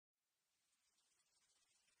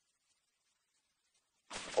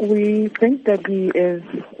We think that he is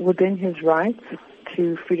within his rights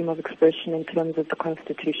to freedom of expression in terms of the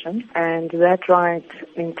Constitution, and that right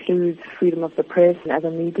includes freedom of the press and other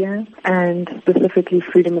media, and specifically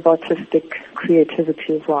freedom of artistic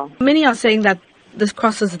creativity as well. Many are saying that this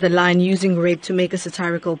crosses the line using rape to make a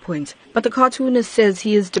satirical point, but the cartoonist says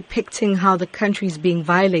he is depicting how the country is being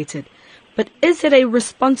violated. But is it a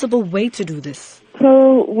responsible way to do this?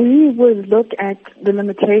 So we would look at the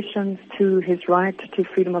limitations to his right to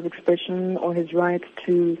freedom of expression or his right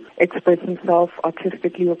to express himself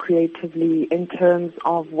artistically or creatively in terms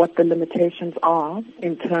of what the limitations are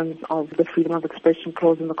in terms of the freedom of expression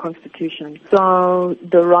clause in the Constitution. So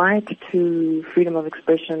the right to freedom of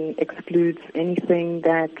expression excludes anything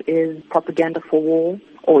that is propaganda for war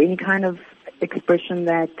or any kind of expression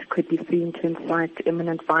that could be seen to incite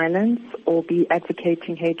imminent violence or be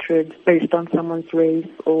advocating hatred based on someone's race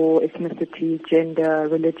or ethnicity, gender,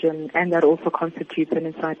 religion, and that also constitutes an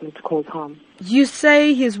incitement to cause harm. You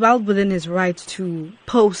say he's well within his right to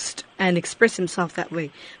post and express himself that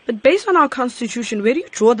way. But based on our Constitution, where do you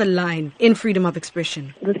draw the line in freedom of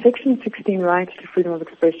expression? The Section 16 right to freedom of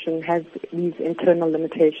expression has these internal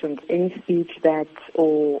limitations. Any speech that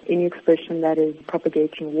or any expression that is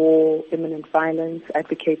propagating war, imminent violence,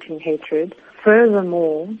 advocating hatred.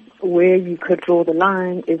 Furthermore, where you could draw the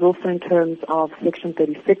line is also in terms of Section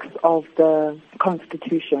 36 of the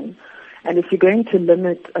Constitution. And if you're going to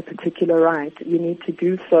limit a particular right, you need to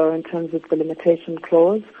do so in terms of the limitation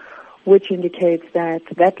clause, which indicates that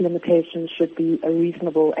that limitation should be a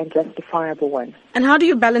reasonable and justifiable one. And how do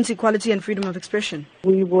you balance equality and freedom of expression?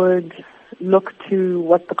 We would look to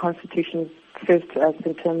what the Constitution says to us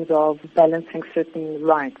in terms of balancing certain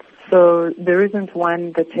rights. So there isn't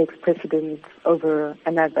one that takes precedence over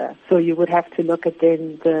another. So you would have to look at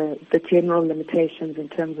then the general limitations in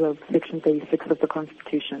terms of Section 36 of the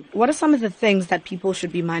Constitution. What are some of the things that people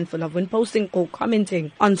should be mindful of when posting or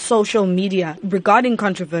commenting on social media regarding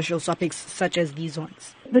controversial topics such as these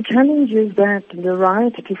ones? The challenge is that the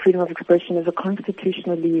right to freedom of expression is a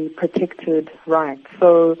constitutionally protected right.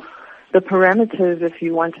 So the parameters, if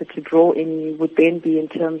you wanted to draw any, would then be in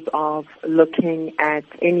terms of looking at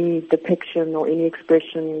any depiction or any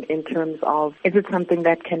expression in terms of, is it something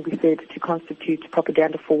that can be said to constitute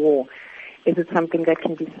propaganda for war? Is it something that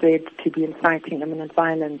can be said to be inciting imminent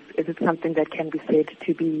violence? Is it something that can be said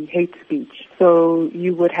to be hate speech? So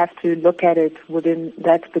you would have to look at it within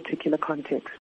that particular context.